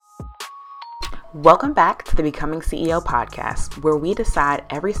Welcome back to the Becoming CEO podcast, where we decide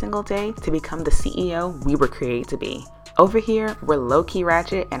every single day to become the CEO we were created to be. Over here, we're low-key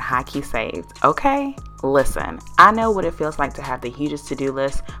ratchet and high-key saved, okay? Listen, I know what it feels like to have the hugest to-do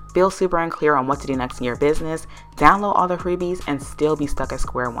list, feel super unclear on what to do next in your business, download all the freebies, and still be stuck at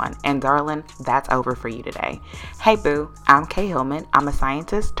square one. And darling, that's over for you today. Hey boo, I'm Kay Hillman. I'm a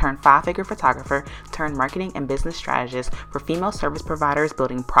scientist turned five-figure photographer turned marketing and business strategist for female service providers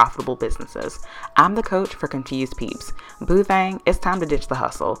building profitable businesses. I'm the coach for confused peeps. Boo thang, it's time to ditch the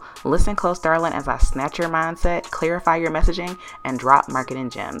hustle. Listen close, darling, as I snatch your mindset, clarify your messaging, and drop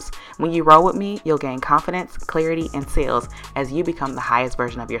marketing gems. When you roll with me, you'll gain confidence, clarity, and sales as you become the highest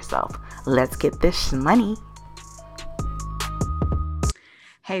version of yourself. Let's get this money.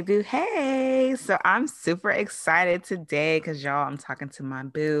 Hey boo, hey. So I'm super excited today because y'all, I'm talking to my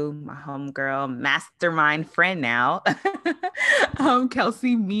boo, my homegirl, mastermind friend now,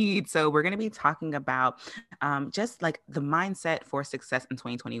 Kelsey Mead. So we're going to be talking about just like the mindset for success in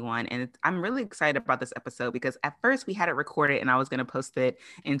 2021. And I'm really excited about this episode because at first we had it recorded and I was going to post it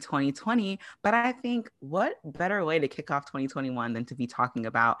in 2020. But I think what better way to kick off 2021 than to be talking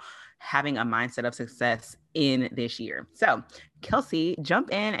about having a mindset of success in this year. So Kelsey,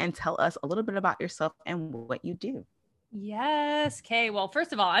 jump in and tell us a little bit about yourself and what you do. Yes. Okay. Well,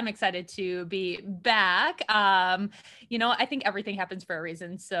 first of all, I'm excited to be back. I think everything happens for a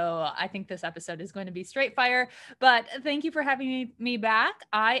reason. So I think this episode is going to be straight fire, but thank you for having me back.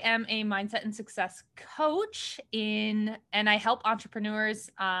 I am a mindset and success coach and I help entrepreneurs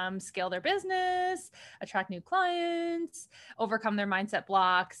scale their business, attract new clients, overcome their mindset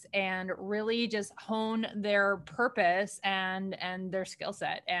blocks, and really just hone their purpose and their skill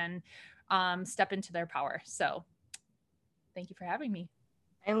set and step into their power. So thank you for having me.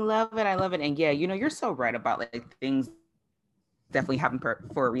 I love it. I love it. And yeah, you're so right about like things definitely happen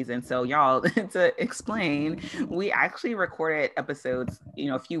for a reason. So y'all, to explain, we actually recorded episodes,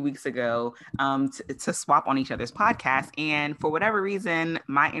 a few weeks ago to swap on each other's podcasts. And for whatever reason,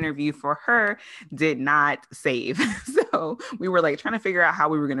 my interview for her did not save. So we were like trying to figure out how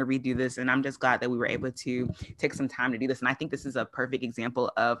we were going to redo this. And I'm just glad that we were able to take some time to do this. And I think this is a perfect example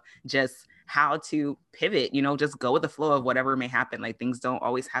of just how to pivot, just go with the flow of whatever may happen. Like things don't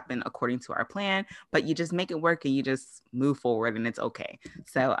always happen according to our plan, but you just make it work and you just move forward and it's okay.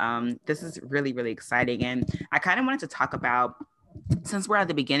 So this is really, really exciting. And I kind of wanted to talk about, since we're at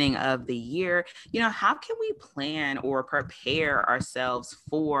the beginning of the year, how can we plan or prepare ourselves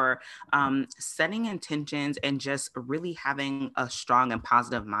for setting intentions and just really having a strong and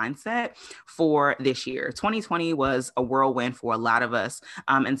positive mindset for this year? 2020 was a whirlwind for a lot of us.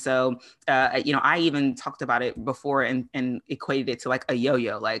 And so, I even talked about it before and equated it to like a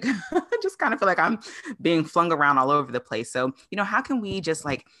yo-yo, like just kind of feel like I'm being flung around all over the place. So, how can we just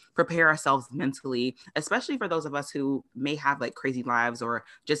like prepare ourselves mentally, especially for those of us who may have like crazy lives or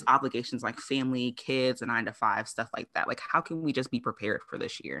just obligations like family, kids, and 9 to 5, stuff like that? Like, how can we just be prepared for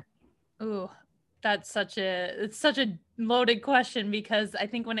this year? Ooh, it's such a loaded question because I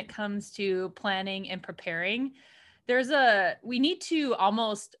think when it comes to planning and preparing, we need to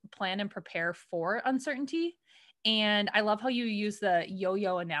almost plan and prepare for uncertainty. And I love how you use the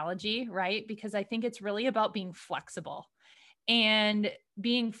yo-yo analogy, right? Because I think it's really about being flexible and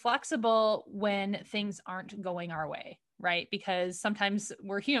being flexible when things aren't going our way, right? Because sometimes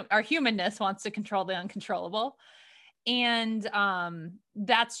our humanness wants to control the uncontrollable, and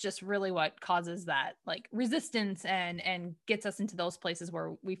that's just really what causes that like resistance and gets us into those places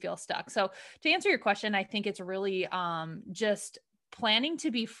where we feel stuck. So to answer your question, I think it's really just planning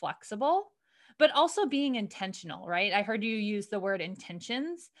to be flexible but also being intentional, right? I heard you use the word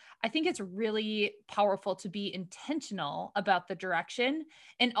intentions. I think it's really powerful to be intentional about the direction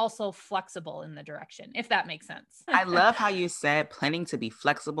and also flexible in the direction, if that makes sense. I love how you said planning to be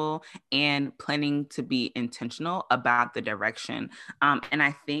flexible and planning to be intentional about the direction. And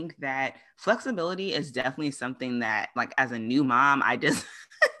I think that flexibility is definitely something that, like, as a new mom, I just,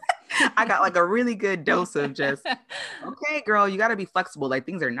 I got like a really good dose of just, okay, girl, you got to be flexible. Like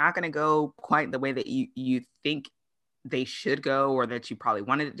things are not going to go quite the way that you think they should go or that you probably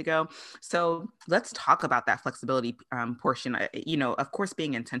wanted it to go. So let's talk about that flexibility portion. Of course,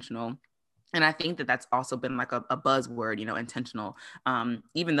 being intentional. And I think that that's also been like a buzzword, intentional.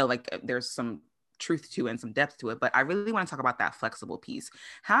 Even though like there's some truth to it and some depth to it, but I really want to talk about that flexible piece.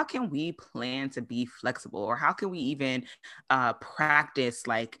 How can we plan to be flexible, or how can we even practice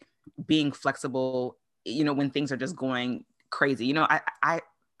like being flexible, when things are just going crazy? I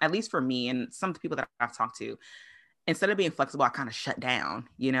at least for me and some of the people that I've talked to, instead of being flexible, I kind of shut down,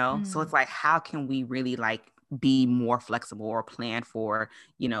 So it's like, how can we really like be more flexible or plan for,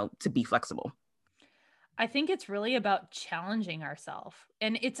 to be flexible? I think it's really about challenging ourselves.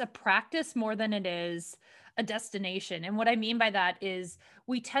 And it's a practice more than it is a destination. And what I mean by that is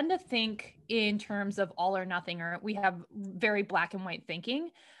we tend to think in terms of all or nothing, or we have very black and white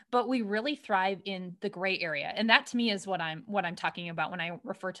thinking, but we really thrive in the gray area. And that to me is what I'm talking about when I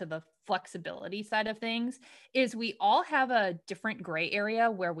refer to the flexibility side of things, is we all have a different gray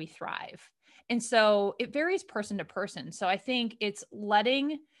area where we thrive. And so it varies person to person. So I think it's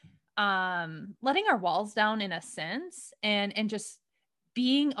letting our walls down in a sense, and just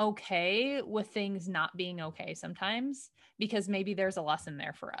being okay with things not being okay sometimes, because maybe there's a lesson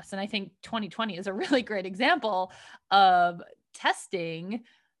there for us. And I think 2020 is a really great example of testing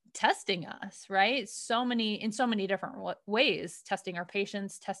us, right? In so many different ways, testing our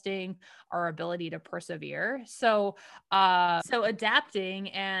patience, testing our ability to persevere. So adapting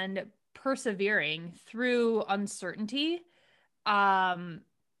and persevering through uncertainty, um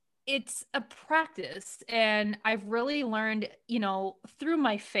it's a practice. And I've really learned, through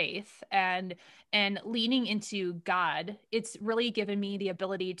my faith and leaning into God, it's really given me the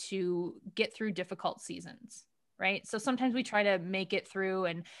ability to get through difficult seasons, right? So sometimes we try to make it through,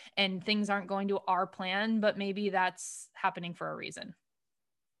 and things aren't going to our plan, but maybe that's happening for a reason.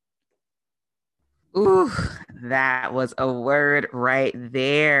 Ooh, that was a word right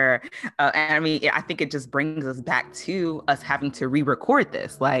there. And I mean, I think it just brings us back to us having to re-record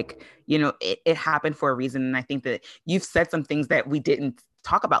this. Like, it happened for a reason. And I think that you've said some things that we didn't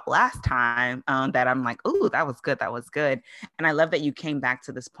talk about last time, that I'm like, ooh, that was good. That was good. And I love that you came back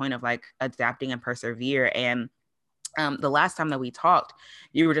to this point of like adapting and persevere. And the last time that we talked,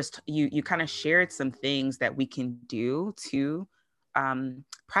 you kind of shared some things that we can do to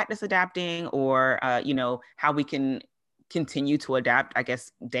practice adapting, or how we can continue to adapt, I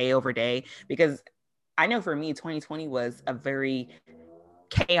guess, day over day. Because I know for me, 2020 was a very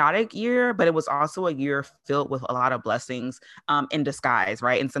chaotic year, but it was also a year filled with a lot of blessings, in disguise,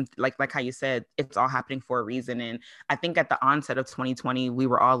 right? And some, like how you said, it's all happening for a reason. And I think at the onset of 2020, we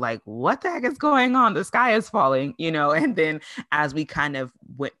were all like, what the heck is going on? The sky is falling, And then as we kind of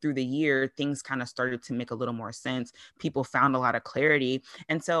went through the year, things kind of started to make a little more sense. People found a lot of clarity.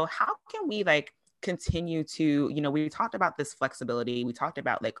 And so how can we like continue to, we talked about this flexibility, we talked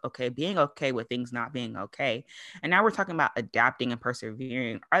about like, okay, being okay with things not being okay, and now we're talking about adapting and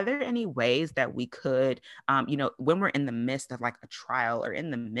persevering. Are there any ways that we could, when we're in the midst of like a trial, or in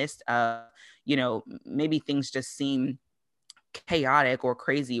the midst of, maybe things just seem chaotic or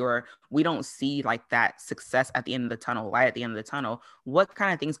crazy, or we don't see like that success at the end of the tunnel, light at the end of the tunnel, what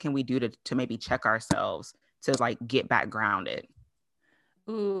kind of things can we do to maybe check ourselves to like get back grounded?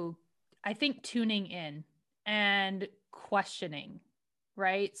 Ooh, I think tuning in and questioning,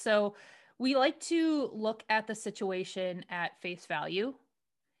 right? So we like to look at the situation at face value.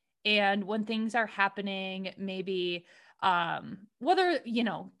 And when things are happening, maybe whether,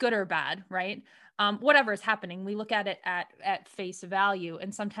 good or bad, right? Whatever is happening, we look at it at face value.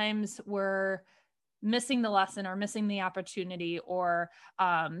 And sometimes we're missing the lesson, or missing the opportunity, or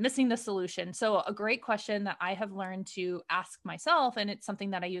missing the solution. So a great question that I have learned to ask myself, and it's something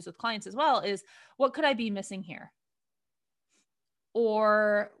that I use with clients as well, is what could I be missing here?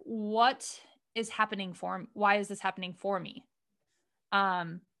 Or what is happening why is this happening for me?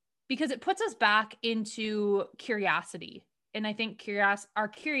 Because it puts us back into curiosity. And I think our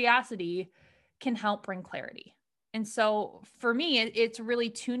curiosity can help bring clarity. And so for me, it's really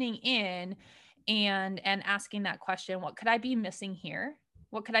tuning in and asking that question, what could I be missing here?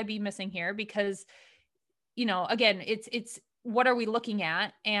 What could I be missing here? Because, again, it's what are we looking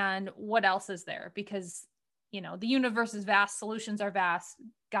at, and what else is there? Because, the universe is vast, solutions are vast.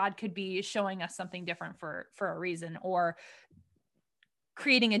 God could be showing us something different for a reason, or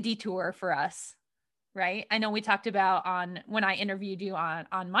creating a detour for us, right? I know we talked about when I interviewed you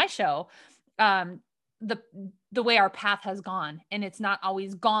on my show, the way our path has gone, and it's not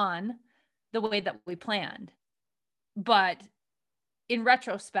always gone the way that we planned, but in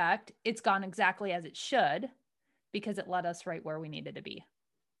retrospect, it's gone exactly as it should, because it led us right where we needed to be.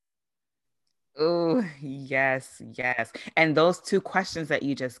 Oh, yes, yes. And those two questions that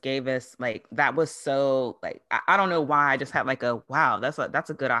you just gave us, like that was so like I don't know why I just had like a wow, that's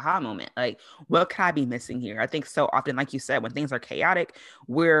a good aha moment. Like, what could I be missing here? I think so often, like you said, when things are chaotic,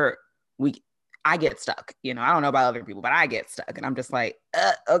 we're we I get stuck. I don't know about other people, but I get stuck, and I'm just like,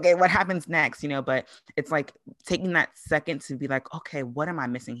 okay, what happens next? But it's like taking that second to be like, okay, what am I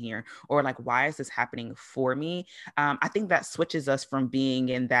missing here? Or like, why is this happening for me? I think that switches us from being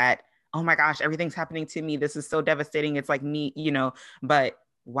in that, oh my gosh, everything's happening to me, this is so devastating, it's like me, but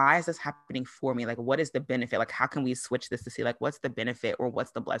why is this happening for me? Like, what is the benefit? Like, how can we switch this to see like, what's the benefit or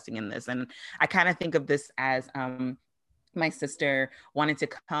what's the blessing in this? And I kind of think of this as, my sister wanted to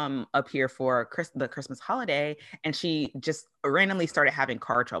come up here for the Christmas holiday, and she just randomly started having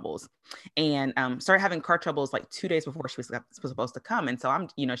car troubles, and started having car troubles like 2 days before she was supposed to come. And so I'm,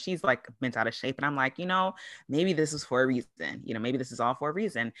 she's like bent out of shape, and I'm like, maybe this is for a reason. Maybe this is all for a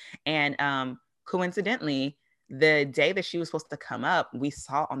reason. And coincidentally, the day that she was supposed to come up, we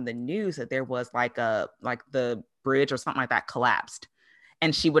saw on the news that there was like the bridge or something like that collapsed,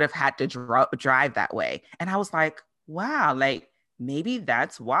 and she would have had to drive that way. And I was like, wow, like maybe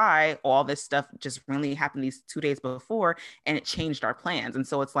that's why all this stuff just really happened these 2 days before, and it changed our plans. And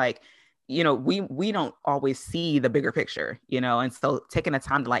so it's like, we don't always see the bigger picture, and so taking the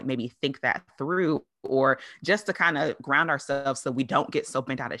time to like maybe think that through, or just to kind of ground ourselves so we don't get so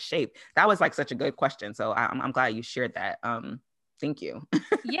bent out of shape. That was like such a good question. So I'm glad you shared that. Thank you.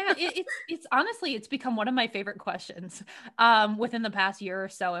 Yeah, it's honestly, it's become one of my favorite questions within the past year or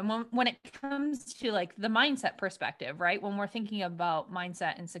so. And when it comes to like the mindset perspective, right? When we're thinking about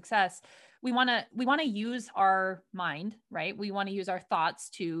mindset and success, we want to use our mind, right? We want to use our thoughts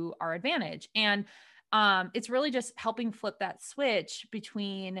to our advantage. And it's really just helping flip that switch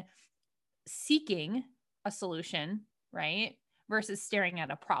between seeking a solution, right? Versus staring at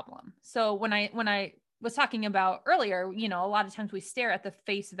a problem. So when I was talking about earlier, a lot of times we stare at the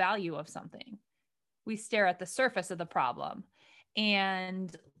face value of something. We stare at the surface of the problem.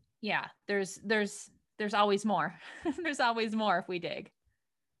 And yeah, there's always more. There's always more if we dig.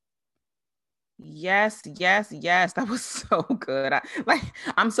 Yes, yes, yes. That was so good.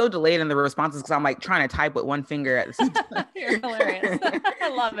 I'm so delayed in the responses because I'm like trying to type with one finger at the same time. You're hilarious. I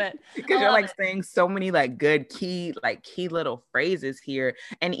love it. Because you're like saying so many like good key little phrases here.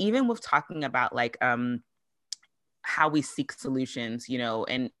 And even with talking about like how we seek solutions,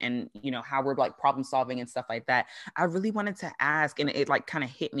 and how we're like problem solving and stuff like that. I really wanted to ask, and it like kind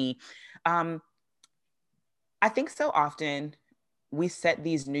of hit me. I think so often we set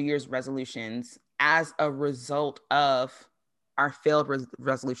these New Year's resolutions as a result of our failed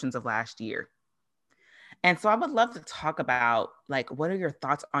resolutions of last year. And so I would love to talk about like, what are your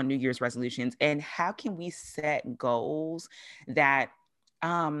thoughts on New Year's resolutions, and how can we set goals that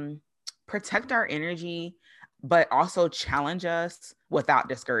protect our energy, but also challenge us without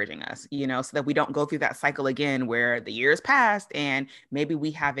discouraging us, so that we don't go through that cycle again where the year has passed and maybe we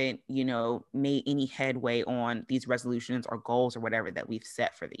haven't, made any headway on these resolutions or goals or whatever that we've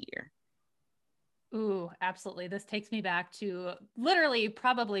set for the year. Ooh, absolutely. This takes me back to literally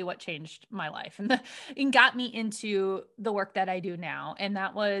probably what changed my life and got me into the work that I do now. And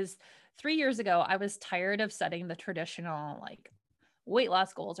that was 3 years ago. I was tired of setting the traditional like weight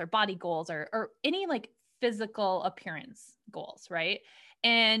loss goals or body goals or any like physical appearance goals, right?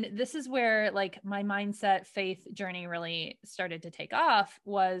 And this is where like my mindset faith journey really started to take off.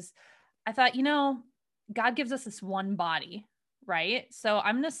 Was I thought, God gives us this one body, right? So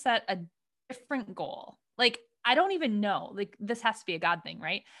I'm going to set a different goal. Like, I don't even know, like this has to be a God thing,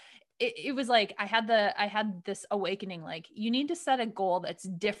 right? It was like, I had this awakening, like you need to set a goal that's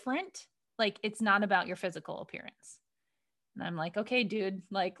different. Like it's not about your physical appearance. And I'm like, okay, dude,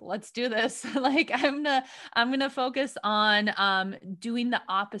 like, let's do this. Like, I'm going to focus on doing the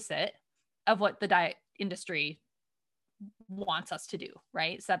opposite of what the diet industry wants us to do,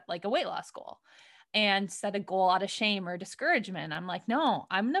 right? Set like a weight loss goal and set a goal out of shame or discouragement. I'm like, no,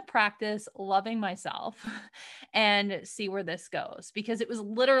 I'm going to practice loving myself and see where this goes, because it was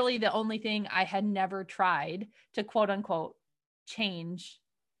literally the only thing I had never tried to quote unquote change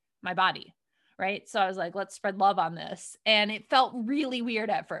my body. Right. So I was like, let's spread love on this. And it felt really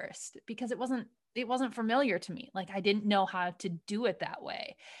weird at first because it wasn't familiar to me. Like I didn't know how to do it that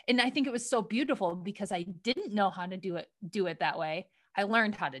way. And I think it was so beautiful because I didn't know how to do it that way. I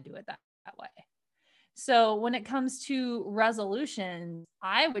learned how to do it that way. So when it comes to resolutions,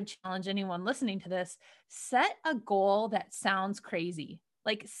 I would challenge anyone listening to this, set a goal that sounds crazy.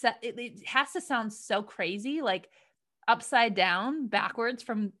 Like it has to sound so crazy, like upside down, backwards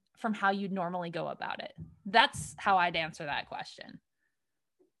from how you'd normally go about it. That's how I'd answer that question.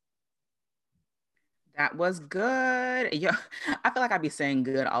 That was good. Yeah, I feel like I'd be saying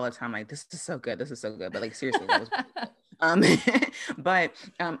good all the time. Like, this is so good. This is so good. But like, seriously, that was um, but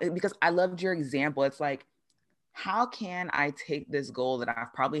because I loved your example. It's like, how can I take this goal that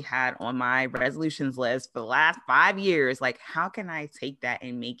I've probably had on my resolutions list for the last 5 years? Like, how can I take that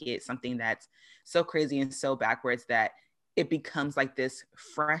and make it something that's so crazy and so backwards that it becomes like this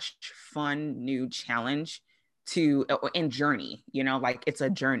fresh, fun, new challenge to in journey, you know, like it's a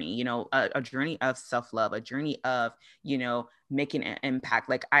journey, you know, a journey of self-love, a journey of, you know, making an impact.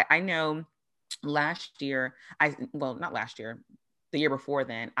 Like I know last year, well, not last year, the year before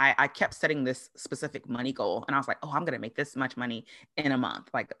then, I kept setting this specific money goal. And I was like, oh, I'm going to make this much money in a month.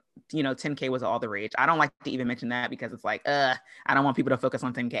 Like, you know, 10K was all the rage. I don't like to even mention that because it's like, I don't want people to focus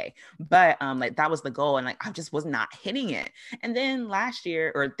on 10K. But like that was the goal. And like, I just was not hitting it. And then last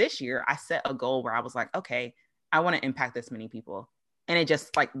year or this year, I set a goal where I was like, okay, I want to impact this many people. And it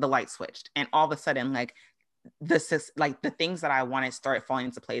just like the light switched. And all of a sudden, like this is like the things that I wanted started falling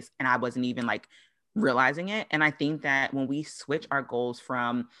into place. And I wasn't even like realizing it. And I think that when we switch our goals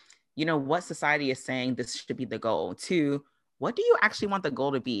from, you know, what society is saying this should be the goal to what do you actually want the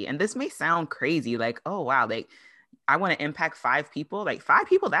goal to be? And this may sound crazy, like, oh, wow, like I want to impact 5 people, like 5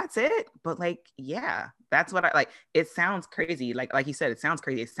 people, that's it. But like, yeah, that's what I like. It sounds crazy. Like you said, it sounds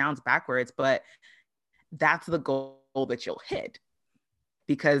crazy. It sounds backwards, but that's the goal that you'll hit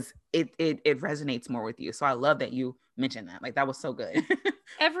because it resonates more with you. So I love that you mentioned that. Like that was so good.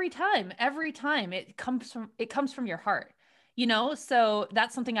 Every time it comes from your heart, you know? So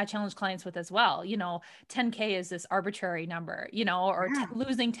that's something I challenge clients with as well. You know, 10K is this arbitrary number, you know, or Yeah.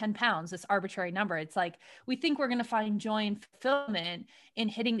 losing 10 pounds, this arbitrary number. It's like, we think we're going to find joy and fulfillment in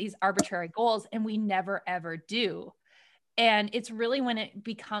hitting these arbitrary goals, and we never, ever do. And it's really when it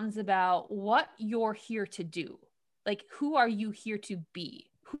becomes about what you're here to do. Like, who are you here to be?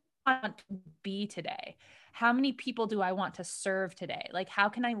 Who do I want to be today? How many people do I want to serve today? Like, how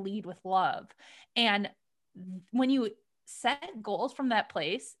can I lead with love? And when you set goals from that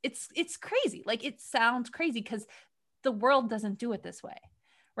place, it's crazy. Like, it sounds crazy because the world doesn't do it this way,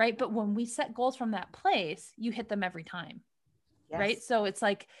 right? But when we set goals from that place, you hit them every time. Yes. Right? So it's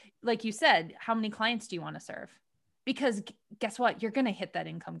like you said, how many clients do you want to serve? Because guess what? You're going to hit that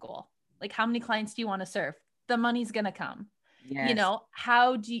income goal. Like, how many clients do you want to serve? The money's going to come. Yes. You know,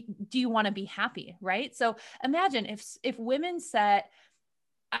 how do you want to be happy? Right. So imagine if women set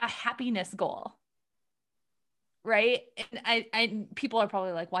a happiness goal, right? And I people are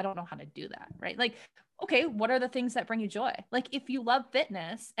probably like, well, I don't know how to do that. Right. Like, okay, what are the things that bring you joy? Like, if you love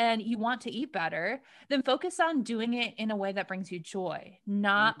fitness and you want to eat better, then focus on doing it in a way that brings you joy,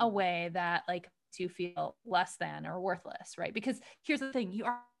 not a way that like you feel less than or worthless, right? Because here's the thing,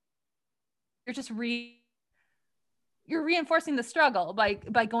 you're just you're reinforcing the struggle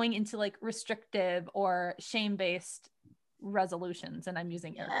by going into like restrictive or shame-based resolutions. And I'm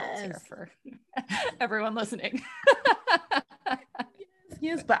using air quotes here for everyone listening.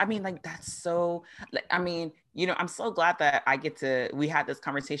 Yes, but I mean, like, that's so, like, I mean, you know, I'm so glad that we had this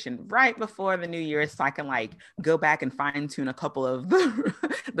conversation right before the new year so I can like go back and fine tune a couple of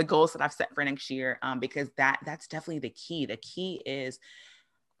the goals that I've set for next year. Because that's definitely the key. The key is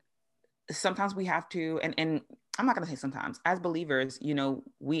sometimes we have to, and I'm not going to say sometimes, as believers, you know,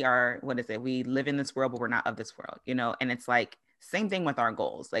 we live in this world, but we're not of this world, you know, and it's like, same thing with our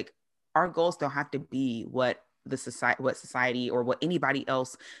goals. Like our goals don't have to be what society or what anybody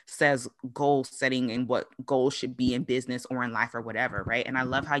else says goal setting and what goals should be in business or in life or whatever. Right. And I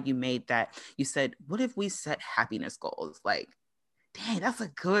love how you said, what if we set happiness goals? Like, dang, that's a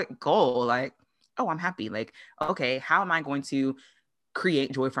good goal. Like, oh, I'm happy. Like, okay, how am I going to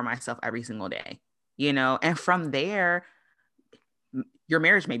create joy for myself every single day? You know, and from there, your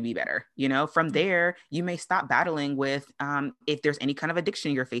marriage may be better. You know, from there, you may stop battling with if there's any kind of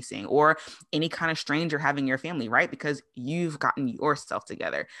addiction you're facing or any kind of stranger having your family, right? Because you've gotten yourself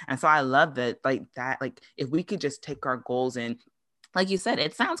together. And so I love that, like if we could just take our goals and, like you said,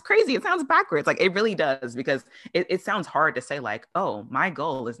 it sounds crazy. It sounds backwards. Like it really does, because it sounds hard to say like, oh, my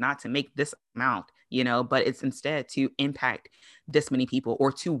goal is not to make this amount, you know, but it's instead to impact this many people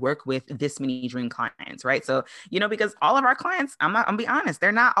or to work with this many dream clients. Right. So, you know, because all of our clients, I'm gonna be honest,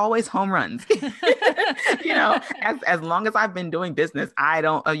 they're not always home runs. You know, as long as I've been doing business, I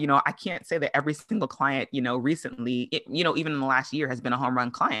don't, you know, I can't say that every single client, you know, recently, you know, even in the last year has been a home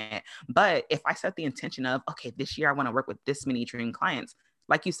run client. But if I set the intention of, okay, this year I want to work with this many dream clients,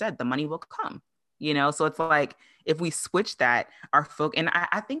 like you said, the money will come, you know? So it's like, if we switch that, our focus, and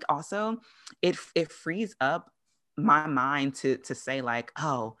I think also it frees up my mind to say like,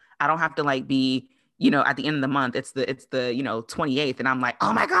 oh, I don't have to like be, you know, at the end of the month, it's the, you know, 28th. And I'm like,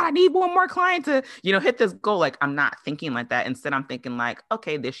 oh my God, I need one more client to, you know, hit this goal. Like, I'm not thinking like that. Instead, I'm thinking like,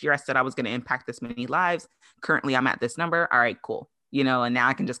 okay, this year I said I was going to impact this many lives. Currently, I'm at this number. All right, cool. You know, and now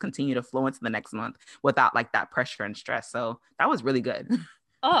I can just continue to flow into the next month without like that pressure and stress. So that was really good.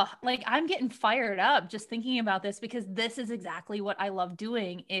 Oh, like I'm getting fired up just thinking about this, because this is exactly what I love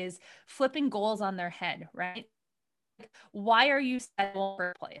doing, is flipping goals on their head, right? Why are you setting a goal in the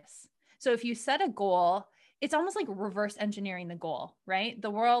first place? So if you set a goal, it's almost like reverse engineering the goal, right? The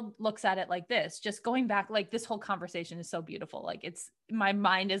world looks at it like this, just going back, like this whole conversation is so beautiful. Like my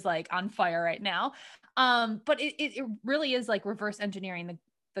mind is like on fire right now. But it really is like reverse engineering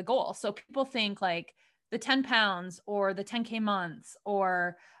the goal. So people think like the 10 pounds or the 10K months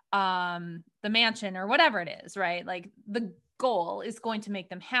or the mansion or whatever it is, right? Like the goal is going to make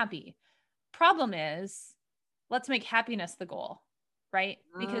them happy. Problem is, let's make happiness the goal, right?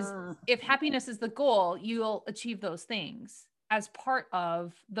 Because if happiness is the goal, you'll achieve those things as part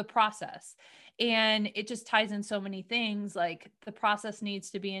of the process. And it just ties in so many things. Like the process needs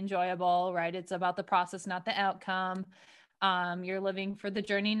to be enjoyable, right? It's about the process, not the outcome. You're living for the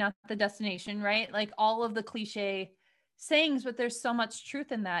journey, not the destination, right? Like all of the cliche sayings, but there's so much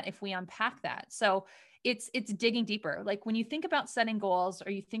truth in that if we unpack that. So it's digging deeper. Like when you think about setting goals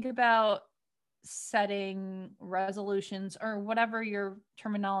or you think about setting resolutions or whatever your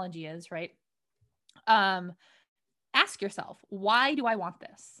terminology is, right? Ask yourself, why do I want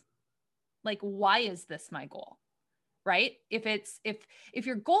this? Like, why is this my goal? Right? If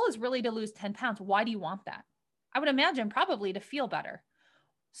your goal is really to lose 10 pounds, why do you want that? I would imagine probably to feel better.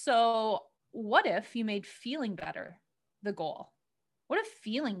 So what if you made feeling better the goal? What if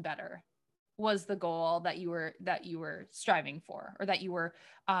feeling better was the goal that you were striving for, or that you were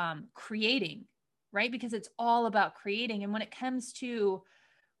creating, right? Because it's all about creating. And when it comes to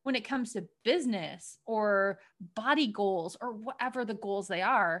business or body goals or whatever the goals they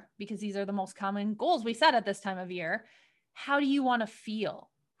are, because these are the most common goals we set at this time of year, how do you want to feel?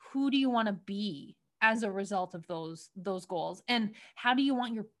 Who do you want to be as a result of those goals? And how do you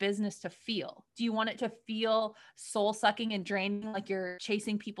want your business to feel? Do you want it to feel soul sucking and draining, like you're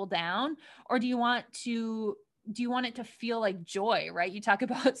chasing people down? Or do you want it to feel like joy, right? You talk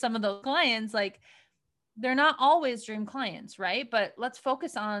about some of those clients, like they're not always dream clients, right? But let's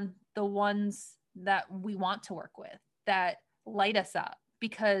focus on the ones that we want to work with, that light us up,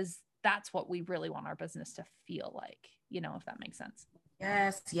 because that's what we really want our business to feel like, if that makes sense.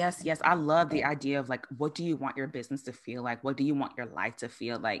 Yes, yes, yes. I love the idea of like, what do you want your business to feel like? What do you want your life to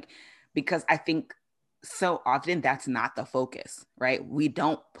feel like? Because I think so often that's not the focus, right? We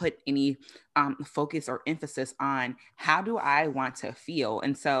don't put any focus or emphasis on how do I want to feel.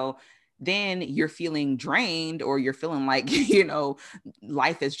 And so then you're feeling drained, or you're feeling like,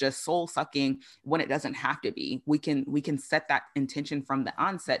 life is just soul sucking when it doesn't have to be. We can set that intention from the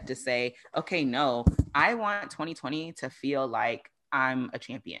onset to say, okay, no, I want 2020 to feel like I'm a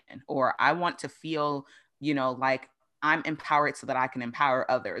champion, or I want to feel, like I'm empowered so that I can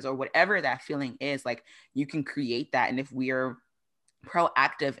empower others, or whatever that feeling is. Like you can create that. And if we're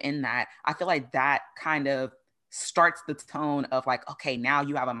proactive in that, I feel like that kind of starts the tone of like, okay, now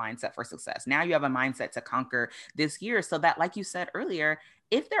you have a mindset for success. Now you have a mindset to conquer this year. So that, like you said earlier,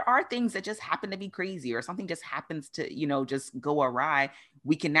 if there are things that just happen to be crazy, or something just happens to, just go awry,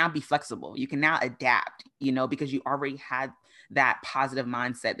 we can now be flexible. You can now adapt, because you already had that positive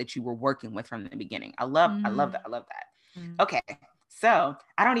mindset that you were working with from the beginning. I love that. I love that. Okay. So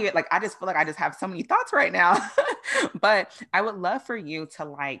I don't even I just feel like I just have so many thoughts right now, but I would love for you to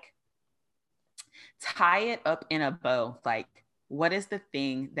like tie it up in a bow. Like, what is the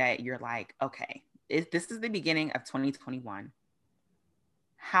thing that you're like, okay, this is the beginning of 2021.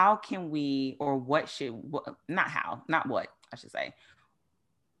 How can we, or what should, not how, not what I should say,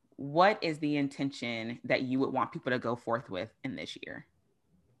 what is the intention that you would want people to go forth with in this year?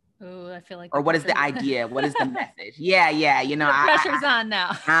 Oh, I feel like Or what is the idea? What is the message? Yeah, yeah. The pressure's on now.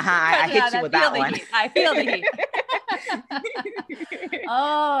 I hit you with that one. I feel the heat.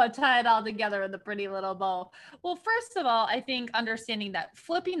 Oh, tie it all together with a pretty little bow. Well, first of all, I think understanding that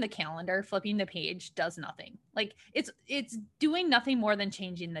flipping the calendar, flipping the page does nothing. Like it's doing nothing more than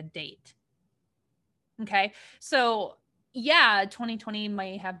changing the date. Okay. So yeah, 2020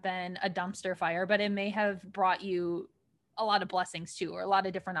 may have been a dumpster fire, but it may have brought you a lot of blessings too, or a lot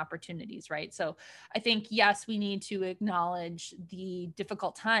of different opportunities, right? So I think, yes, we need to acknowledge the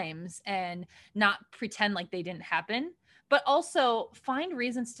difficult times and not pretend like they didn't happen, but also find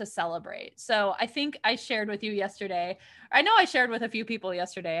reasons to celebrate. So I think I shared with you yesterday, I know I shared with a few people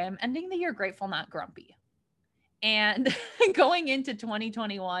yesterday, I'm ending the year grateful, not grumpy. And going into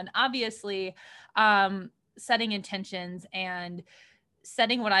 2021, obviously, setting intentions and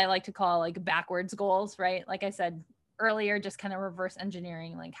setting what I like to call like backwards goals, right? Like I said earlier, just kind of reverse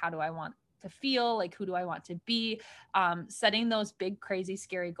engineering, like how do I want to feel, like who do I want to be, setting those big, crazy,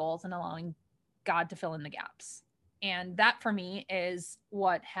 scary goals and allowing God to fill in the gaps. And that for me is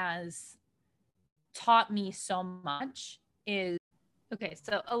what has taught me so much. Is okay,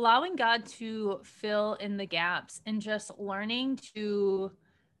 so allowing God to fill in the gaps and just learning to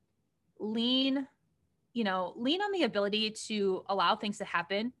lean lean on the ability to allow things to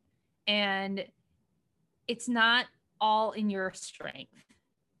happen. And it's not all in your strength,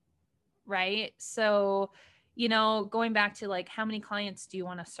 right? So, going back to like, how many clients do you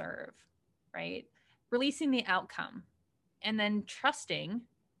want to serve, right? Releasing the outcome and then trusting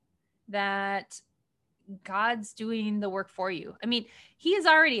that God's doing the work for you. I mean, he is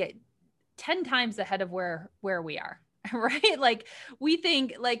already 10 times ahead of where we are. Right? Like we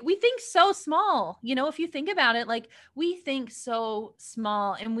think so small, if you think about it, like we think so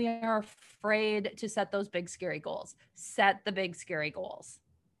small and we are afraid to set those big, scary goals. Set the big, scary goals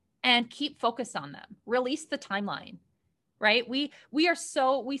and keep focused on them. Release the timeline, right? We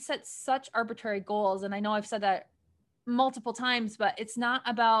set such arbitrary goals. And I know I've said that multiple times, but it's not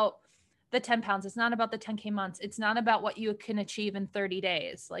about the 10 pounds. It's not about the 10K months. It's not about what you can achieve in 30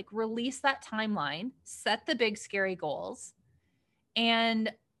 days. Like release that timeline, set the big scary goals, and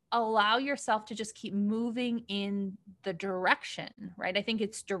allow yourself to just keep moving in the direction, right? I think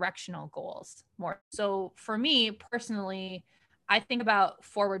it's directional goals more. So for me personally, I think about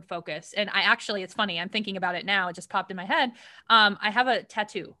forward focus. And it's funny, I'm thinking about it now. It just popped in my head. I have a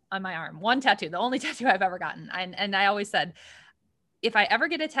tattoo on my arm, one tattoo, the only tattoo I've ever gotten. And I always said, if I ever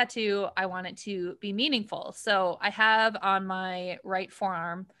get a tattoo, I want it to be meaningful. So I have on my right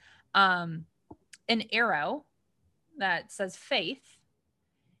forearm an arrow that says faith,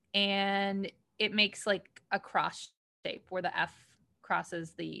 and it makes like a cross shape where the F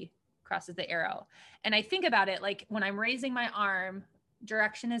crosses the arrow. And I think about it like when I'm raising my arm,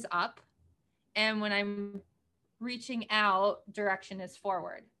 direction is up, and when I'm reaching out, direction is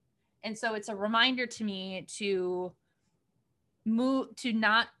forward. And so it's a reminder to me to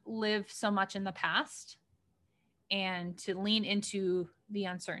not live so much in the past and to lean into the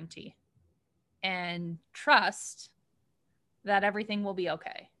uncertainty and trust that everything will be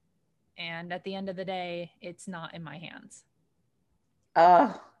okay. And at the end of the day, it's not in my hands.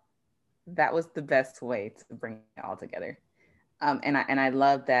 That was the best way to bring it all together. And I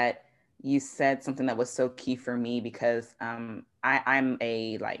love that you said something that was so key for me, because I'm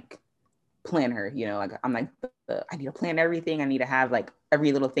a like planner, like I'm like, I need to plan everything. I need to have like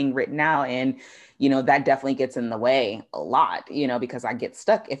every little thing written out. And, that definitely gets in the way a lot, because I get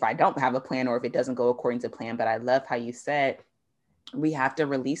stuck if I don't have a plan or if it doesn't go according to plan. But I love how you said we have to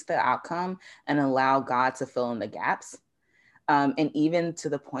release the outcome and allow God to fill in the gaps. And even to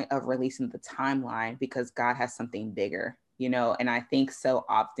the point of releasing the timeline, because God has something bigger, and I think so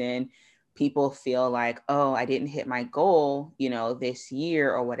often people feel like, oh, I didn't hit my goal, this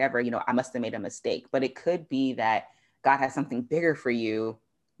year or whatever, I must have made a mistake. But it could be that God has something bigger for you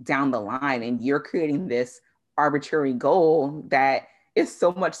down the line, and you're creating this arbitrary goal that is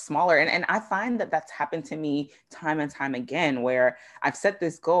so much smaller. And I find that that's happened to me time and time again, where I've set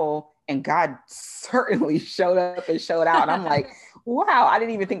this goal and God certainly showed up and showed out. And I'm like, wow, I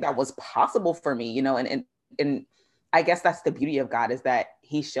didn't even think that was possible for me, and I guess that's the beauty of God, is that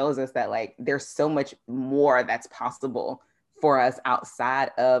he shows us that like there's so much more that's possible for us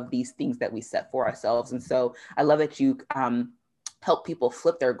outside of these things that we set for ourselves. And so I love that you help people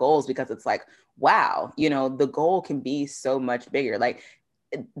flip their goals, because it's like, wow, the goal can be so much bigger. Like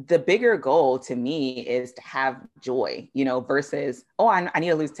the bigger goal to me is to have joy, versus, oh, I need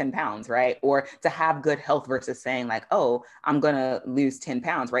to lose 10 pounds, right? Or to have good health versus saying like, oh, I'm going to lose 10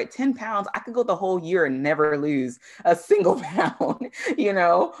 pounds, right? 10 pounds, I could go the whole year and never lose a single pound,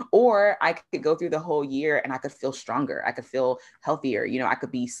 or I could go through the whole year and I could feel stronger. I could feel healthier. I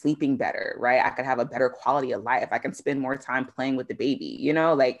could be sleeping better, right? I could have a better quality of life. I can spend more time playing with the baby,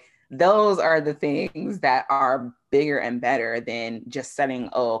 like those are the things that are bigger and better than just setting,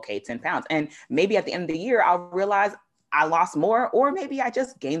 oh, okay, 10 pounds. And maybe at the end of the year, I'll realize I lost more, or maybe I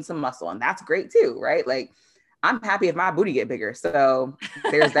just gained some muscle, and that's great too, right? Like I'm happy if my booty get bigger. So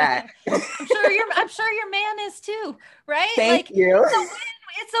there's that. I'm sure your man is too, right? Thank you.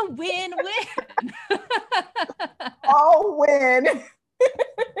 It's a win-win. Oh, win.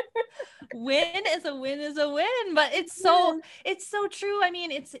 Win is a win, but it's so true. I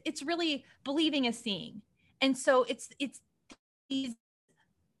mean, it's really believing is seeing. And so it's these,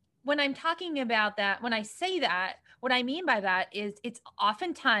 when I'm talking about that, when I say that, what I mean by that is it's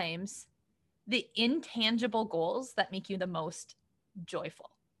oftentimes the intangible goals that make you the most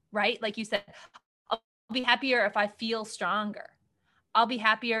joyful, right? Like you said, I'll be happier if I feel stronger. I'll be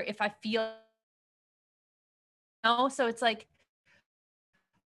happier if I feel, so it's like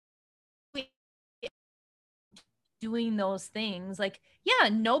doing those things, like, yeah,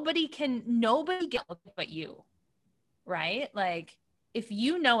 nobody get but you, right? Like if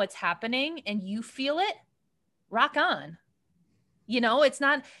it's happening and you feel it, rock on, It's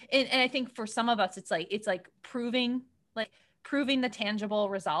not, and I think for some of us, it's like proving the tangible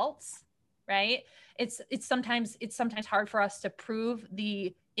results, right? It's sometimes hard for us to prove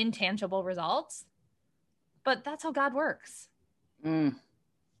the intangible results, but that's how God works.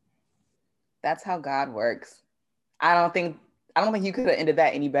 That's how God works. I don't think you could have ended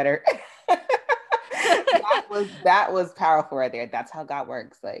that any better. that was powerful right there. That's how God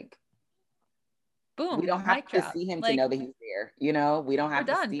works. Like, boom, we don't have to see him to know that he's there. We don't have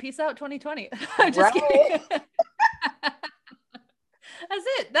to see. Peace out 2020. I'm just kidding.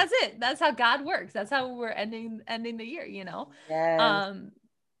 That's it. That's how God works. That's how we're ending the year, Yes.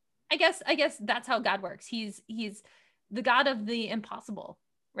 I guess that's how God works. He's the God of the impossible,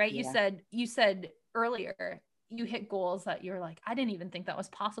 right? Yeah. You said earlier, you hit goals that you're like, I didn't even think that was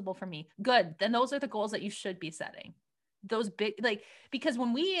possible for me. Good. Then those are the goals that you should be setting. Those big, because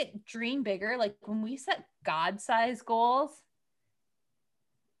when we dream bigger, when we set God-sized goals,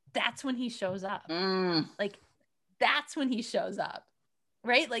 that's when he shows up. That's when he shows up,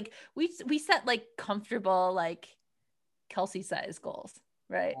 right? We set comfortable, Kelsey-sized goals,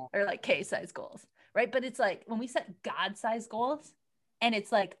 right? Or K-sized goals, right? But it's when we set God-sized goals, and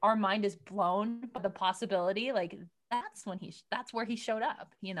it's our mind is blown by the possibility, that's where he showed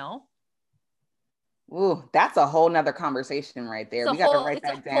up, Ooh, that's a whole nother conversation right there. We got to write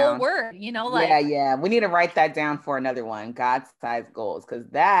that down. Whole word, Yeah. We need to write that down for another one. God-sized goals, because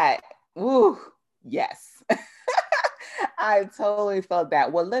that, ooh, yes. I totally felt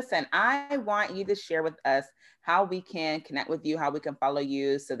that. Well, listen, I want you to share with us how we can connect with you, how we can follow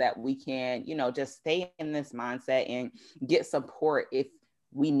you, so that we can, just stay in this mindset and get support if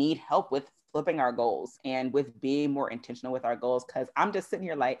we need help with flipping our goals and with being more intentional with our goals. Because I'm just sitting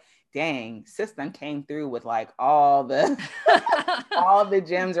here like, dang, system came through with all the all the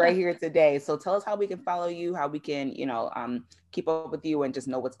gems right here today. So tell us how we can follow you, how we can, keep up with you and just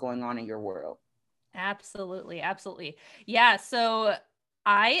know what's going on in your world. Absolutely. Yeah. So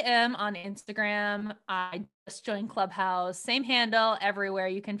I am on Instagram. I just joined Clubhouse, same handle everywhere.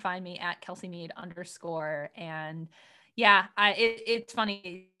 You can find me at Kelsey Mead _. And yeah, it's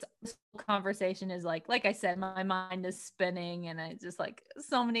funny. This conversation is like I said, my mind is spinning and it's just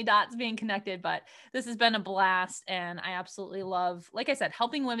so many dots being connected, but this has been a blast. And I absolutely love, like I said,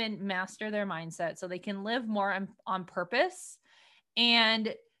 helping women master their mindset so they can live more on purpose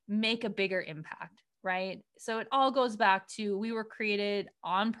and make a bigger impact, right? So it all goes back to, we were created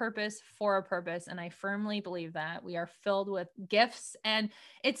on purpose for a purpose. And I firmly believe that we are filled with gifts, and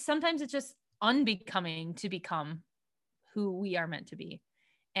sometimes it's just unbecoming to become who we are meant to be.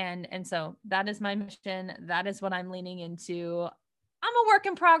 And so that is my mission. That is what I'm leaning into. I'm a work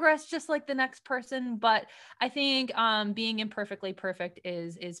in progress, just like the next person, but I think being imperfectly perfect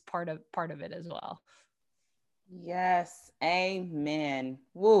is part of it as well. Yes. Amen.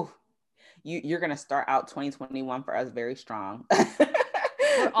 Woo. You're going to start out 2021 for us very strong.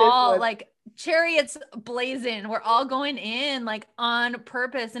 We're all chariots blazing. We're all going in on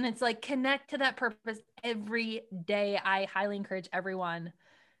purpose. And it's connect to that purpose every day. I highly encourage everyone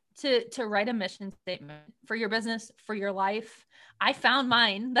to write a mission statement for your business, for your life. I found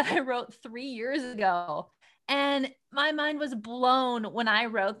mine that I wrote 3 years ago, and my mind was blown when I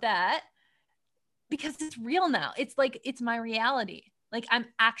wrote that, because it's real now. It's it's my reality. I'm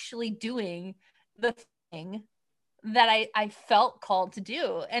actually doing the thing that I felt called to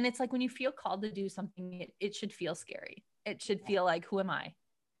do. And it's when you feel called to do something, it should feel scary. It should feel who am I?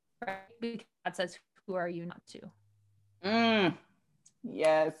 Right? Because God says, who are you not to?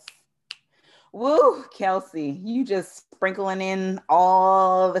 Yes. Woo, Kelsey, you just sprinkling in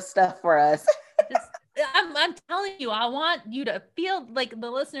all the stuff for us. I'm telling you, I want you to feel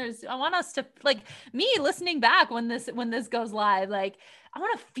the listeners. I want us to me listening back when this goes live. I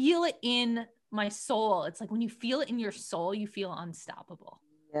want to feel it in my soul. It's when you feel it in your soul, you feel unstoppable.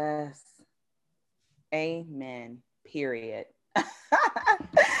 Yes. Amen. Period.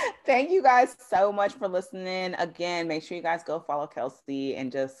 Thank you guys so much for listening. Again, make sure you guys go follow Kelsey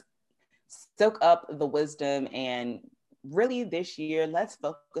and just soak up the wisdom. And really this year, let's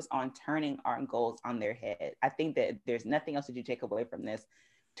focus on turning our goals on their head. I think that there's nothing else that you take away from this.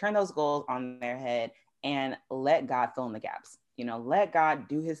 Turn those goals on their head and let God fill in the gaps. Let God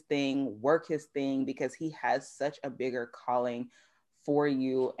do his thing, work his thing, because he has such a bigger calling for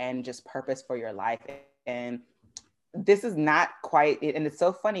you and just purpose for your life. And this is not quite it. And it's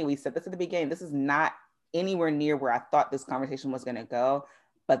so funny. We said this at the beginning. This is not anywhere near where I thought this conversation was going to go,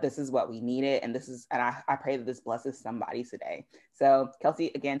 but this is what we needed. And I pray that this blesses somebody today. So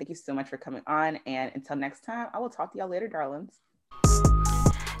Kelsey, again, thank you so much for coming on. And until next time, I will talk to y'all later, darlings.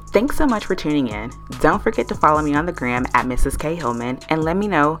 Thanks so much for tuning in. Don't forget to follow me on the gram at Mrs. K. Hillman and let me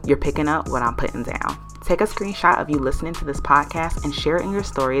know you're picking up what I'm putting down. Take a screenshot of you listening to this podcast and share it in your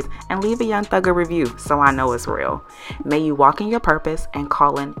stories and leave a Young Thug a review so I know it's real. May you walk in your purpose and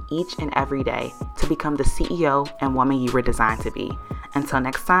call in each and every day to become the CEO and woman you were designed to be. Until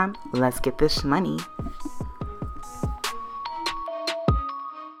next time, let's get this money.